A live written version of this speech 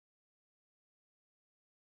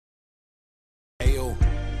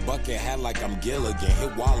bucket hat like I'm Gilligan.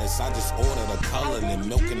 Hit Wallace, I just ordered a Cullinan,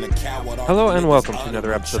 milking the cow. Hello and welcome to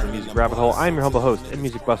another episode of Music Rabbit Hole. I'm your humble host and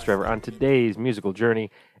music bus driver on today's musical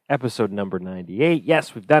journey, episode number 98.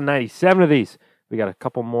 Yes, we've done 97 of these. We got a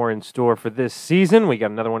couple more in store for this season. We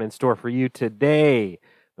got another one in store for you today.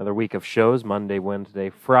 Another week of shows, Monday, Wednesday,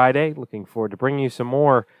 Friday. Looking forward to bringing you some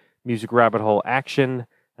more Music Rabbit Hole action.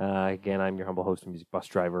 Again, I'm your humble host and music bus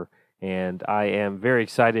driver, and I am very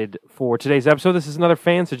excited for today's episode. This is another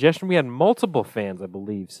fan suggestion. We had multiple fans, I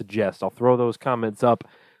believe, suggest. I'll throw those comments up.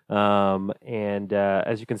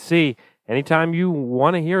 As you can see, anytime you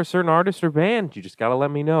want to hear a certain artist or band, you just got to let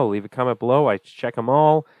me know. Leave a comment below. I check them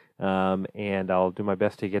all. And I'll do my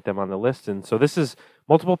best to get them on the list. And so this is,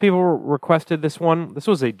 multiple people requested this one. This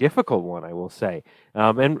was a difficult one, I will say.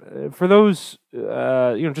 And for those,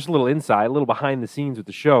 just a little insight, a little behind the scenes with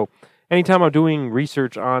the show, anytime I'm doing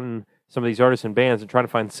research on some of these artists and bands and trying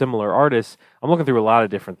to find similar artists, I'm looking through a lot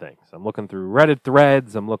of different things. I'm looking through Reddit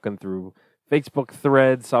threads, I'm looking through Facebook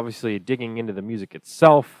threads, obviously digging into the music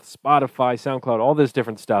itself, Spotify, SoundCloud, all this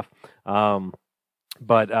different stuff.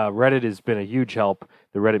 But Reddit has been a huge help,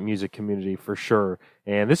 the Reddit music community for sure.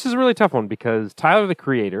 And this is a really tough one because Tyler, the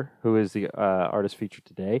Creator, who is the artist featured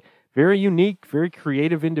today, very unique, very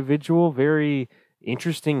creative individual, very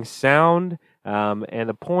interesting sound. And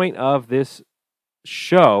the point of this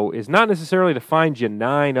show is not necessarily to find you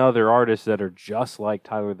 9 other artists that are just like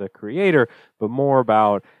Tyler, the Creator, but more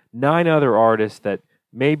about 9 other artists that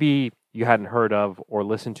maybe you hadn't heard of or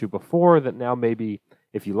listened to before that now maybe,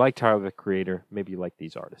 if you like Tyler, the Creator, maybe you like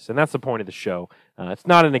these artists. And that's the point of the show. It's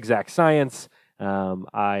not an exact science.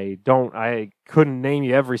 I couldn't name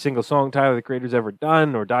you every single song Tyler, the Creator's ever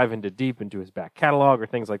done or dive deep into his back catalog or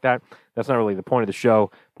things like that. That's not really the point of the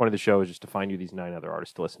show. The point of the show is just to find you these 9 other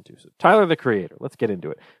artists to listen to. So Tyler, the Creator, let's get into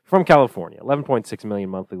it. From California, 11.6 million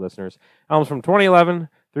monthly listeners. Albums from 2011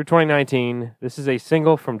 through 2019. This is a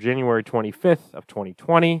single from January 25th of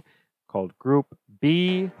 2020 called Group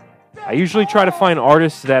B. I usually try to find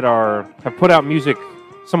artists that have put out music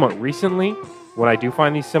somewhat recently when I do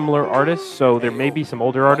find these similar artists. So there may be some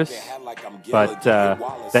older artists, but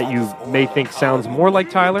that you may think sounds more like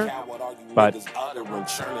Tyler. But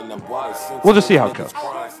we'll just see how it goes.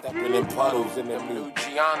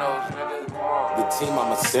 The team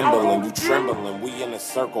I'm assembling, you trembling. We in a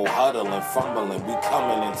circle huddling, fumbling. We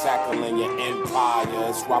coming and tackling your empire.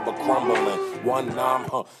 It's Robert crumbling.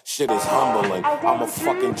 1-9, shit is humbling. I'm a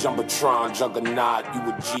fucking jumbotron juggernaut.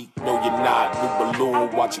 You a Jeep? No, you're not. New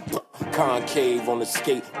balloon, watch it concave on the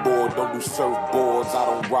skateboard. Don't do surfboards. I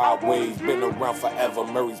don't ride waves. Been around forever.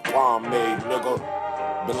 Murray's pomade, nigga.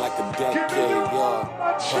 Been like a decade, yeah.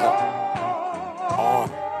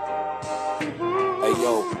 Hey,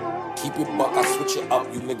 yo, keep it buck, I switch it up.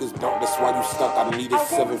 You niggas don't, that's why you stuck. I needed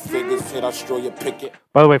 7 figures, hit Australia picket.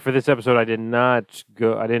 By the way, for this episode, I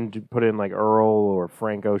didn't put in like Earl or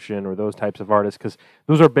Frank Ocean or those types of artists because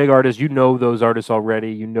those are big artists. You know those artists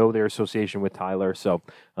already. You know their association with Tyler. So,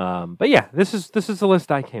 but yeah, this is the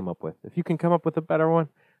list I came up with. If you can come up with a better one,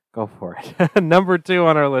 go for it. Number 2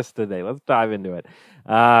 on our list today. Let's dive into it.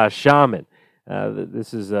 Shaman.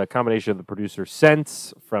 This is a combination of the producer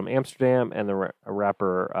Sense from Amsterdam and the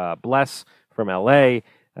rapper Bless from LA.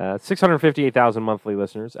 658,000 monthly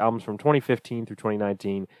listeners. Albums from 2015 through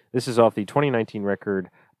 2019. This is off the 2019 record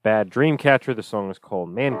Bad Dreamcatcher. The song is called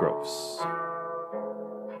Mangroves.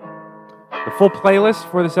 The full playlist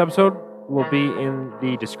for this episode will be in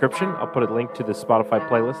the description. I'll put a link to the Spotify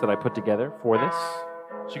playlist that I put together for this.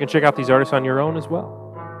 So you can check out these artists on your own as well.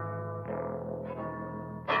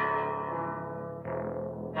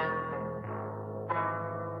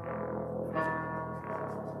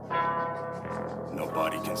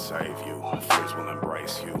 Nobody can save you. Fears will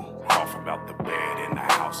embrace you. Cough about the bed in the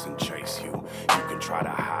house and chase you. You can try to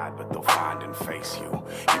hide, but they'll find and face you.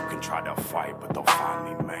 You can try to fight, but they'll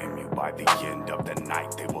finally maim you. By the end of the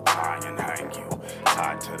night, they will tie and hang you.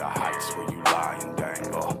 Tied to the heights where you lie and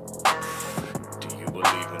dangle.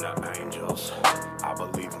 Believe in the angels. I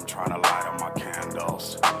believe I'm trying to light on my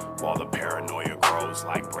candles. While the paranoia grows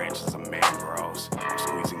like branches of mangroves. I'm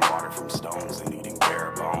squeezing water from stones and eating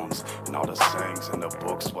bare bones. And all the sayings in the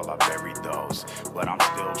books, well, I buried those. But I'm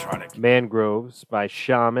still trying to... Mangroves by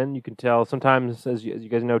Shaman. You can tell sometimes, as you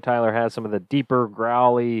guys know, Tyler has some of the deeper,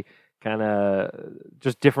 growly, kind of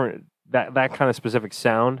just different, that kind of specific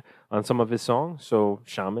sound on some of his songs. So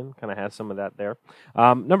Shaman kind of has some of that there.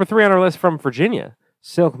 Number 3 on our list from Virginia.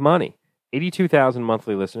 Silk Money, 82,000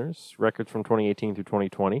 monthly listeners, records from 2018 through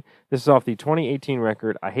 2020. This is off the 2018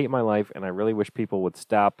 record, I Hate My Life, and I Really Wish People Would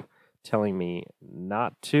Stop Telling Me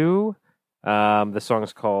Not To. The song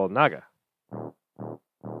is called Naga.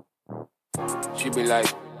 She be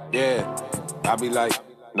like, yeah. I be like,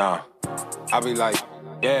 nah. I be like,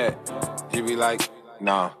 yeah. She be like,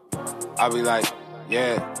 nah. I be like,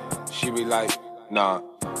 yeah. She be like, nah.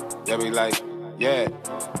 They be like, yeah.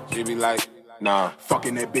 She be like, nah.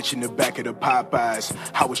 Fucking that bitch in the back of the Popeyes.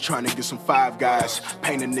 I was trying to get some Five Guys.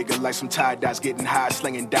 Paint a nigga like some tie-dyes. Getting high,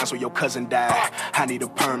 slinging down so your cousin died. I need a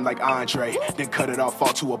perm like Andre. Then cut it off,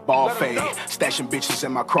 fall to a ball fade. Stashing bitches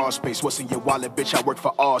in my crawl space. What's in your wallet, bitch? I work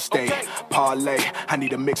for Allstate. Parlay, I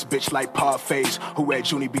need a mixed bitch like Parfaits. Who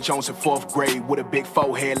at Junie B. Jones in 4th grade. With a big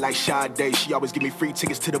forehead like Sade. She always give me free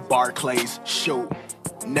tickets to the Barclays. Shoot,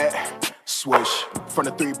 net. Swish. From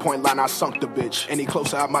the 3-point line, I sunk the bitch. Any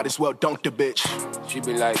closer, I might as well dunk the bitch. She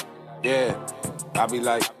be like, yeah. I be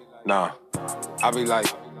like, nah. I be like,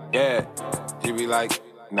 yeah. She be like,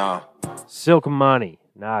 nah. Silk Money,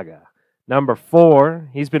 Naga. Number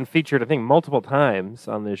 4, he's been featured, I think, multiple times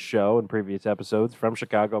on this show in previous episodes. From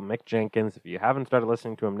Chicago, Mick Jenkins. If you haven't started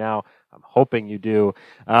listening to him now, I'm hoping you do.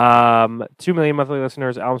 2 million monthly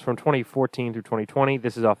listeners, albums from 2014 through 2020.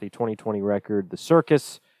 This is off the 2020 record, The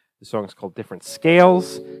Circus. The song is called Different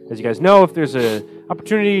Scales. As you guys know, if there's an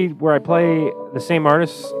opportunity where I play the same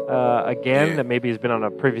artist again that maybe has been on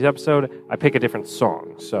a previous episode, I pick a different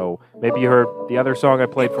song. So maybe you heard the other song I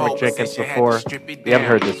played from Mick Jenkins before. You haven't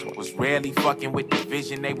heard this one. Was rarely fucking with the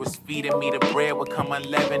vision. They was feeding me the bread would come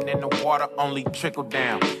 11 and the water only trickle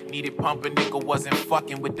down. Needed pumping, nigga wasn't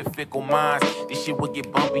fucking with the fickle minds. This shit would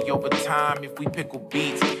get bumpy over time if we pickle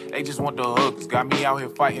beats. They just want the hooks. Got me out here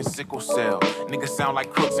fighting sickle cell. Niggas sound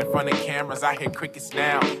like crooks in front of cameras. I hear crickets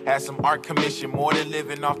now. Had some art commission, more than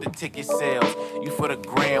living off the ticket sales. You for the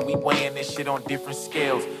gram, we weighing this shit on different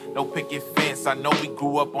scales. No picket fence, I know we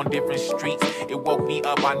grew up on different streets. It woke me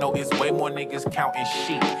up, I know it's way more niggas counting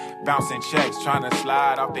sheep. Bouncing checks, trying to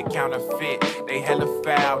slide off the counterfeit. They hella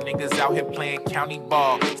foul, niggas out here playing county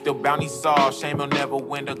ball. Still bounty saw, shame he'll never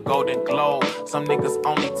win the Golden Globe. Some niggas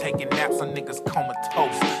only taking naps, some niggas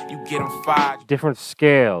comatose. You get them fired. Different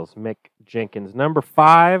Scales, Mick Jenkins. Number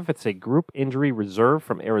 5, it's a Group Injury Reserve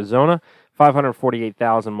from Arizona.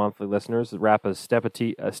 548,000 monthly listeners. The rappers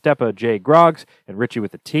Stepa J. Groggs and Richie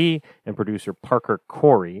with a T, and producer Parker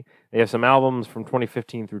Corey. They have some albums from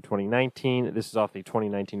 2015 through 2019. This is off the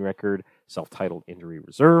 2019 record, self-titled Injury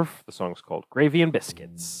Reserve. The song's called Gravy and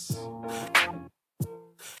Biscuits.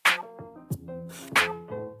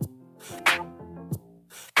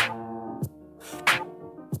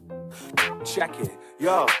 Check it,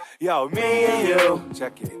 yo, me and you.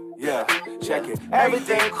 Check it, yeah, check it.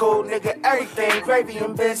 Everything cool, nigga, everything gravy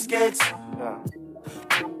and biscuits. Yeah.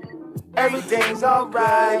 Everything's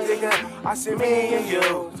alright, nigga. I see me and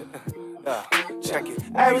you. Yeah, check it.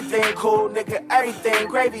 Everything cool, nigga, everything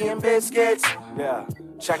gravy and biscuits. Yeah.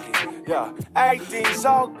 Check it, yeah. Everything's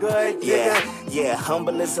all good, yeah.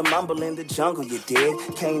 Humble as a mumble in the jungle, you dig?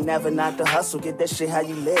 Can't never knock the hustle, get that shit how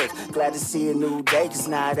you live. Glad to see a new day, cause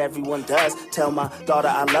not everyone does. Tell my daughter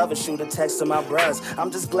I love her, shoot a text to my bros.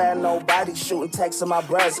 I'm just glad nobody's shooting texts to my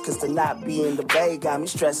bros, cause to not be in the bay got me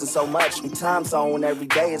stressing so much. New time zone every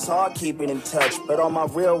day, it's hard keeping in touch. But all my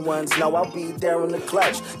real ones know I'll be there in the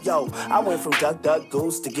clutch. Yo, I went from duck, duck,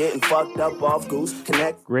 goose to getting fucked up off Goose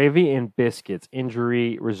Connect. Gravy and Biscuits,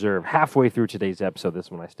 Injury Reserve. Halfway through today's episode, this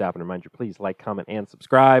is when I stop and remind you, please like, comment, and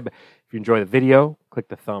subscribe. If you enjoy the video, click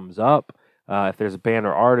the thumbs up. If there's a band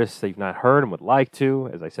or artist that you've not heard and would like to,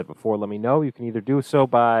 as I said before, let me know. You can either do so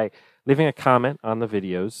by leaving a comment on the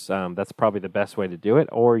videos. That's probably the best way to do it.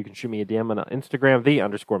 Or you can shoot me a DM on Instagram,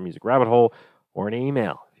 _musicrabbithole, or an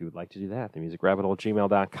email if you would like to do that,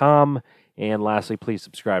 themusicrabbithole@gmail.com. And lastly, please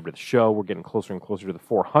subscribe to the show. We're getting closer and closer to the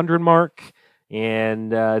 400 mark.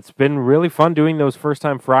 And it's been really fun doing those First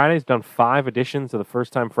Time Fridays. Done 5 editions of the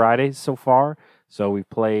First Time Fridays so far. So we've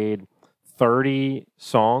played 30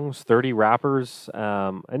 songs, 30 rappers,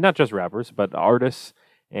 and not just rappers, but artists.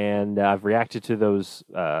 And I've reacted to those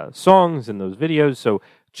songs and those videos. So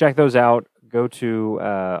check those out. Go to,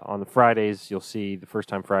 on the Fridays, you'll see the First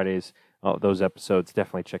Time Fridays, those episodes.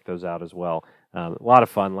 Definitely check those out as well. A lot of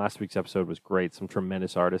fun. Last week's episode was great. Some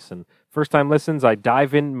tremendous artists. And first time listens, I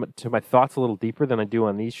dive into my thoughts a little deeper than I do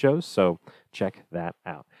on these shows. So check that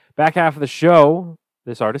out. Back half of the show,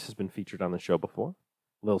 this artist has been featured on the show before.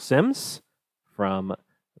 Lil Sims from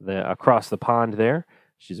across the pond there.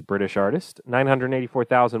 She's a British artist.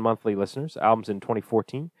 984,000 monthly listeners. Albums in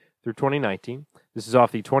 2014 through 2019. This is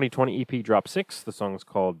off the 2020 EP Drop 6. The song is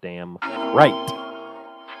called Damn Right.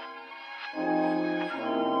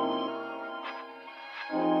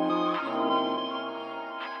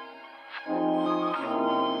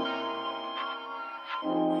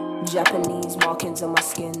 Japanese markings on my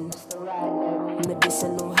skin.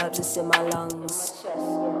 Medicinal herbs that's in my lungs.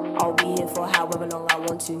 I'll be here for however long I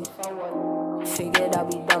want to. Figured I'll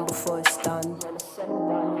be done before it's done.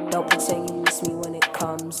 Don't pretend you miss me when it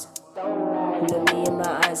comes. Look me in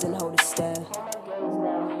my eyes and hold a stare.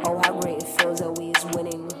 Oh, how great it feels that we is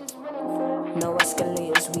winning. No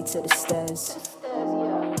escalators, we to the stairs.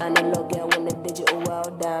 Analog, yeah, in the digital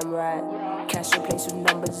world, damn right. Cash replaced with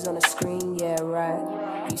numbers on the screen, yeah,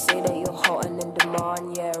 right. You say that you're hot and in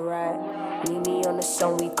demand, yeah, right. Meet me on the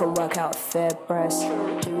song, we can work out a fair price. Who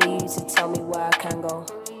are you to tell me where I can go?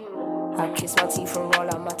 I kiss my teeth and roll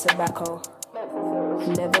out my tobacco.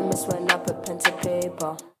 Never miss when I put pen to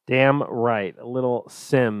paper. Damn right. Little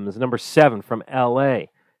Sims, number 7 from L.A.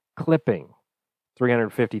 Clipping.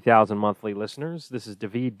 350,000 monthly listeners. This is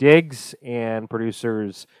Daveed Diggs and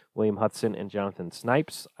producers William Hudson and Jonathan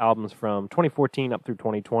Snipes. Albums from 2014 up through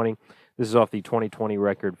 2020. This is off the 2020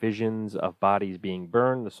 record Visions of Bodies Being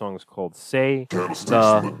Burned. The song is called Say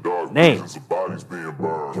the Name. Visions of bodies being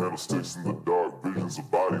burned. Candlesticks in the dark, visions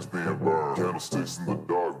of bodies being burned. Candlesticks in the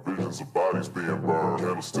dark, visions of bodies being burned.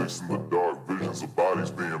 Candlesticks in the dark, visions of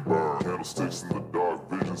bodies being burned. Candlesticks in the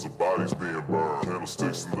dark, visions of bodies being burned.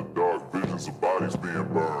 Candlesticks in the dark, visions of bodies being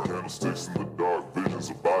burned. Candlesticks in the dark, visions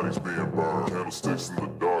of bodies being burned. Candlesticks in the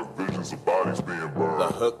dark, visions of bodies being burned. The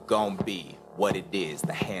hook gon' be what it is,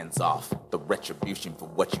 the hands off, the retribution for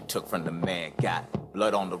what you took from the man. Got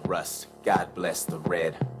blood on the rust, God bless the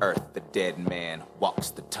red earth. The dead man walks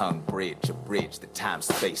the tongue bridge, a bridge, the time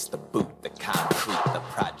space, the boot, the concrete, the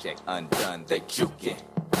project undone. They juke it,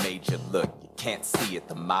 major look, you can't see it.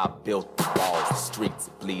 The mob built the walls, the streets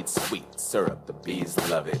bleed sweet syrup, the bees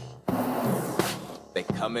love it. They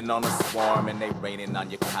coming on a swarm and they raining on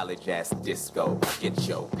your college-ass disco. Get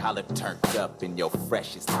your collar turned up in your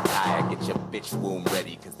freshest attire. Get your bitch womb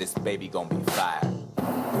ready, cause this baby gon' be fire.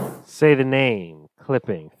 Say the Name.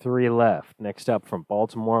 Clipping. 3 left. Next up from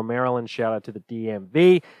Baltimore, Maryland. Shout out to the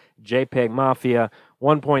DMV. JPEG Mafia.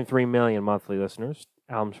 1.3 million monthly listeners.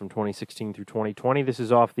 Albums from 2016 through 2020. This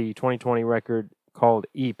is off the 2020 record called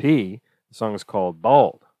EP. The song is called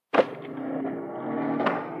Bald.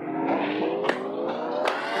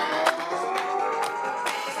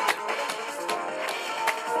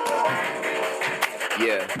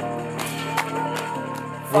 Yeah.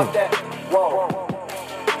 Fuck that. Whoa.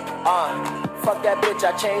 Fuck that bitch,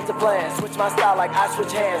 I changed the plan. Switch my style like I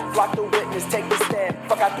switch hands. Block the witness, take the stand.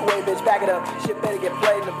 Fuck out the way, bitch, back it up. Shit better get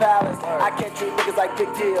played in the palace. I can't treat niggas like big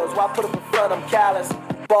deals. Why put them in front, I'm callous.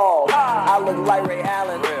 Ball, I look like Ray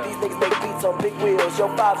Allen. These niggas make beats on big wheels. Your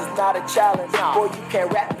files is not a challenge. Boy, you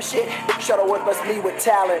can't rap for shit. Shuttleworth must me with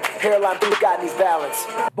talent. Hairline through got these balance.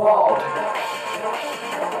 Ball.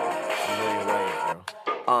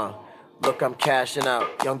 Look, I'm cashing out.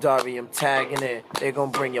 Young Darby, I'm tagging it. They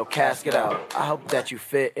gon' bring your casket out. I hope that you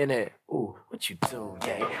fit in it. Ooh, what you doing,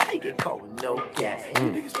 gang? How you get caught with no gas? You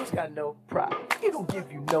niggas just got no pride. He don't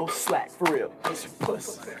give you no slack, for real.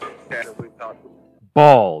 Pussy.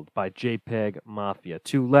 Bald by JPEG Mafia.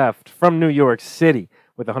 2 left from New York City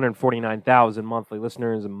with 149,000 monthly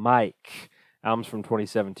listeners. Mike. Albums from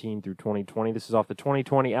 2017 through 2020. This is off the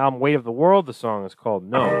 2020 album Weight of the World. The song is called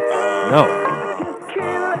No.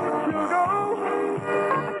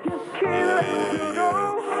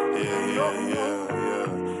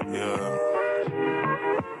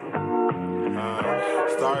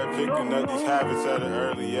 Started picking up these habits at an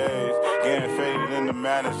early age. Getting faded in the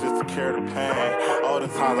madness just to cure the pain. All the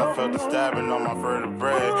times I felt the stabbing on my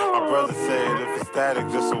vertebrae. My brother said if it's static,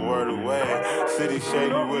 just a word away. City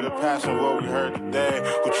shady with a passion, what we heard today.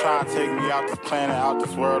 Who try to take me out this planet, out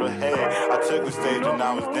this world of hate. I took the stage and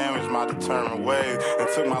I was damaged my determined ways. And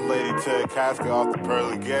took my lady to a casket off the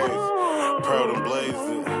pearly gates. Pearled and blazed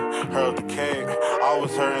it, hurled the cake.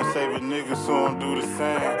 Always heard and saving niggas who don't do the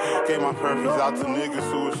same. Gave my purpose out to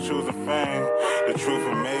niggas who was choosing fame. The truth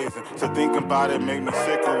amazing. To think about it make me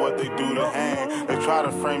sick of what they do to hang. They try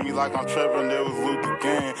to frame me like I'm tripping, they was Luther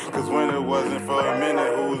Gang. Cause when it wasn't for a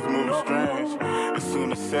minute, who was moving strange? As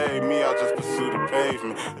soon as save me, I'll just pursue the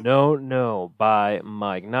pavement. No by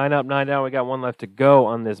Mike. 9 up, 9 down. We got 1 left to go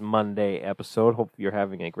on this Monday episode. Hope you're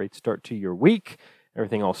having a great start to your week.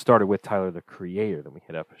 Everything all started with Tyler, the Creator. Then we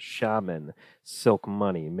hit up Shaman, Silk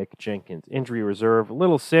Money, Mick Jenkins, Injury Reserve,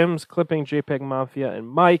 Little Sims, Clipping, JPEG Mafia, and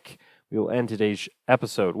Mike. We will end today's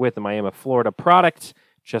episode with the Miami, Florida product,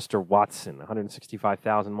 Chester Watson,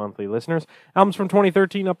 165,000 monthly listeners. Albums from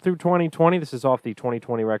 2013 up through 2020. This is off the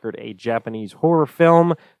 2020 record, A Japanese Horror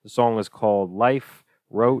Film. The song is called Life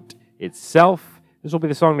Wrote Itself. This will be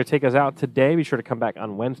the song to take us out today. Be sure to come back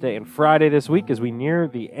on Wednesday and Friday this week as we near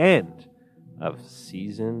the end of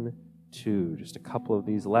Season 2. Just a couple of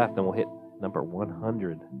these left, and we'll hit number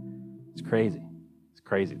 100. It's crazy.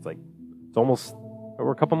 crazy. It's almost,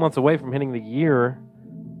 we're a couple months away from hitting the year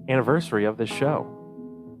anniversary of this show.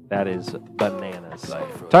 That is bananas.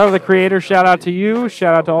 Tyler, the Creator, shout out to you.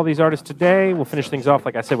 Shout out to all these artists today. We'll finish things off,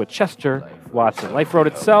 like I said, with Chester Watson. Life wrote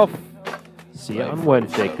itself. See you on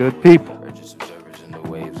Wednesday, good people. Observers in the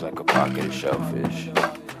waves like a pocket of shellfish.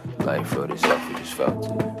 Life wrote itself, we just felt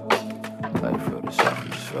it. Life wrote itself, we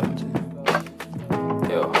just felt it.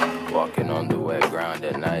 Yo, walking on the wet ground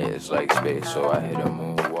at night is like space, so I hit a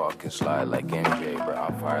moonwalk and slide like MJ. But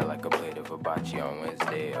I'm fire like a plate of hibachi on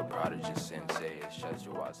Wednesday. A prodigy sensei, it's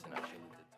Chester Watson. I should